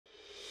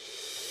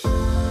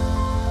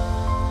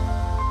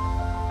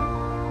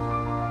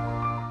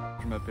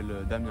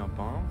m'appelle Damien,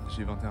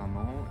 j'ai 21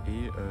 ans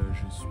et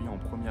je suis en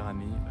première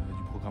année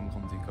du programme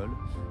Grandes Écoles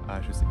à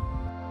HEC.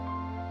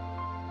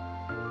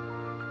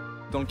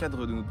 Dans le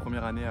cadre de notre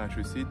première année à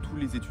HEC, tous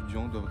les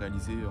étudiants doivent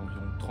réaliser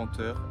environ 30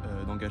 heures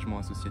d'engagement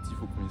associatif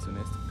au premier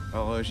semestre.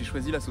 Alors j'ai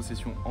choisi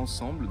l'association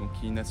Hansemble, donc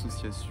qui est une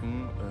association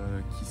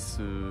qui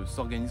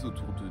s'organise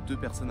autour de 2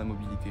 personnes à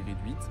mobilité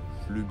réduite.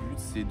 Le but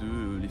c'est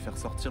de les faire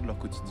sortir de leur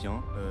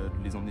quotidien,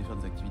 de les emmener faire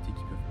des activités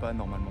qu'ils ne peuvent pas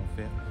normalement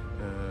faire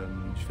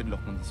du fait de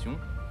leurs conditions.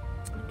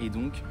 Et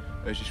donc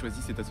j'ai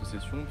choisi cette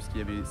association puisqu'il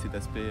y avait cet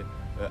aspect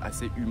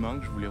assez humain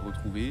que je voulais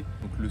retrouver,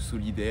 donc le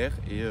solidaire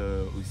et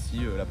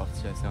aussi la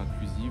partie assez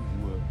inclusive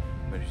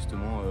où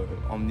justement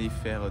emmener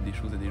faire des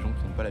choses à des gens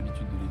qui n'ont pas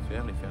l'habitude de les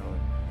faire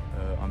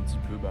un petit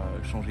peu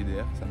changer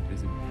d'air, ça me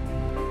plaisait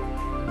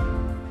beaucoup.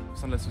 Au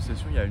sein de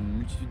l'association, il y a une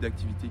multitude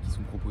d'activités qui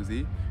sont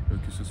proposées,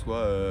 que ce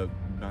soit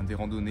des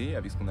randonnées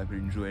avec ce qu'on appelle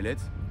une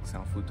joëlette, c'est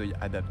un fauteuil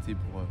adapté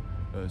pour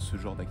ce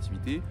genre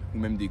d'activité, ou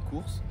même des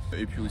courses.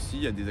 Et puis aussi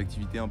il y a des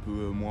activités un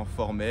peu moins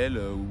formelles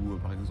où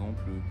par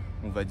exemple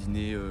on va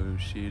dîner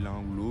chez l'un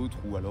ou l'autre,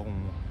 ou alors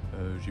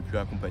j'ai pu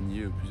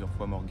accompagner plusieurs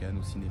fois Morgane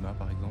au cinéma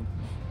par exemple.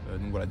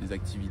 Donc voilà, des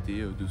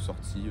activités de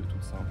sortie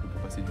toutes simples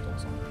pour passer du temps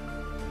ensemble.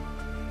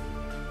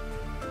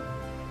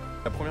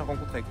 La première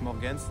rencontre avec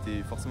Morgane,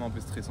 c'était forcément un peu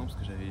stressant parce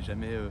que j'avais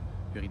jamais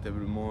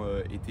véritablement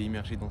été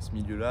immergé dans ce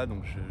milieu-là,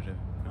 donc j'avais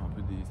un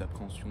peu des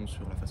appréhensions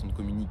sur la façon de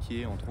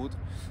communiquer entre autres.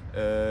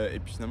 Et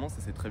puis finalement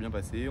ça s'est très bien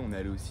passé, on est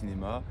allé au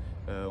cinéma,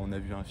 on a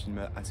vu un film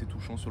assez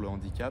touchant sur le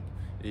handicap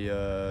et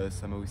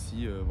ça m'a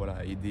aussi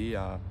aidé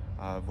à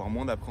avoir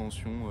moins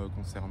d'appréhension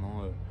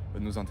concernant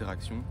nos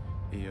interactions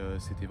et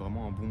c'était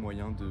vraiment un bon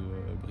moyen de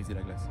briser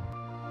la glace.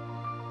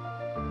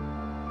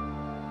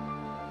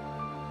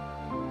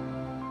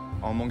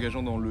 En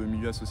m'engageant dans le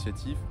milieu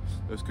associatif,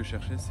 ce que je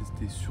cherchais,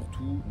 c'était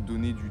surtout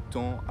donner du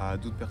temps à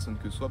d'autres personnes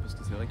que soi, parce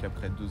que c'est vrai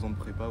qu'après 2 ans de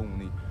prépa où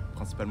on est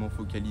principalement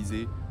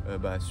focalisé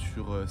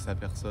sur sa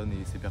personne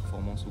et ses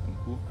performances au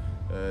concours,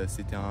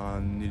 c'était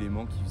un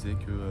élément qui faisait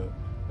que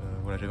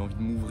j'avais envie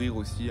de m'ouvrir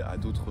aussi à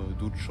d'autres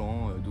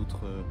champs,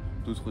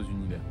 d'autres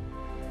univers.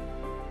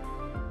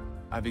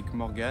 Avec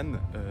Morgane,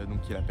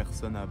 qui est la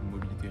personne à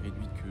mobilité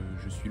réduite que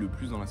je suis le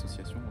plus dans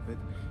l'association en fait,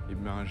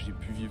 j'ai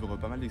pu vivre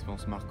pas mal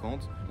d'expériences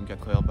marquantes, donc à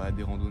travers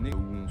des randonnées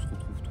où on se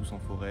retrouve tous en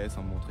forêt, c'est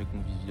un moment très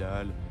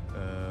convivial,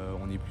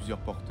 on est plusieurs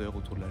porteurs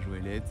autour de la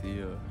joëlette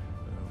et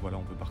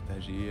on peut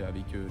partager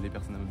avec les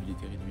personnes à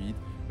mobilité réduite,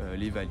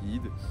 les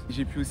valides.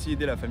 J'ai pu aussi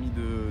aider la famille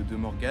de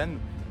Morgane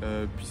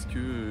puisque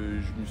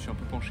je me suis un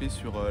peu penché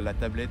sur la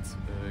tablette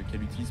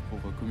qu'elle utilise pour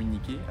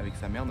communiquer avec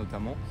sa mère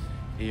notamment.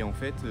 Et en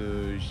fait,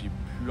 j'ai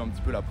pu un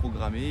petit peu la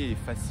programmer et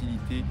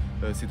faciliter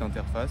cette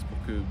interface pour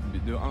que,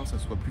 de 1, ça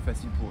soit plus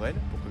facile pour elle,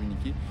 pour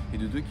communiquer, et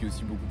de 2, qu'il y ait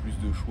aussi beaucoup plus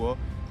de choix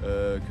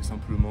que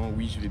simplement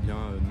oui, je vais bien,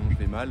 non, je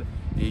vais mal,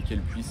 et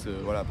qu'elle puisse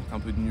apporter un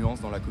peu de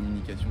nuance dans la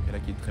communication qu'elle a,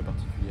 qui est très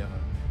particulière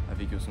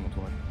avec son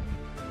entourage.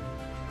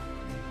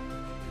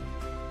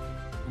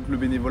 Donc le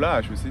bénévolat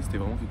à HEC, c'était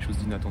vraiment quelque chose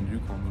d'inattendu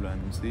quand on nous l'a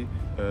annoncé,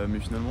 mais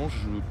finalement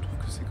je trouve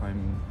que c'est quand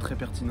même très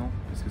pertinent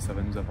parce que ça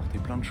va nous apporter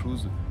plein de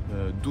choses,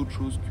 d'autres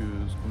choses que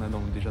ce qu'on a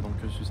déjà dans le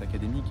cursus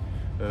académique,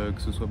 que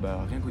ce soit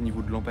rien qu'au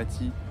niveau de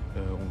l'empathie,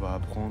 on va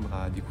apprendre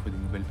à découvrir des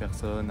nouvelles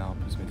personnes, à un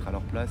peu se mettre à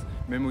leur place,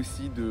 même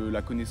aussi de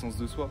la connaissance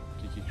de soi,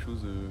 qui est quelque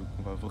chose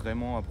qu'on va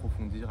vraiment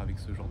approfondir avec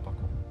ce genre de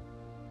parcours.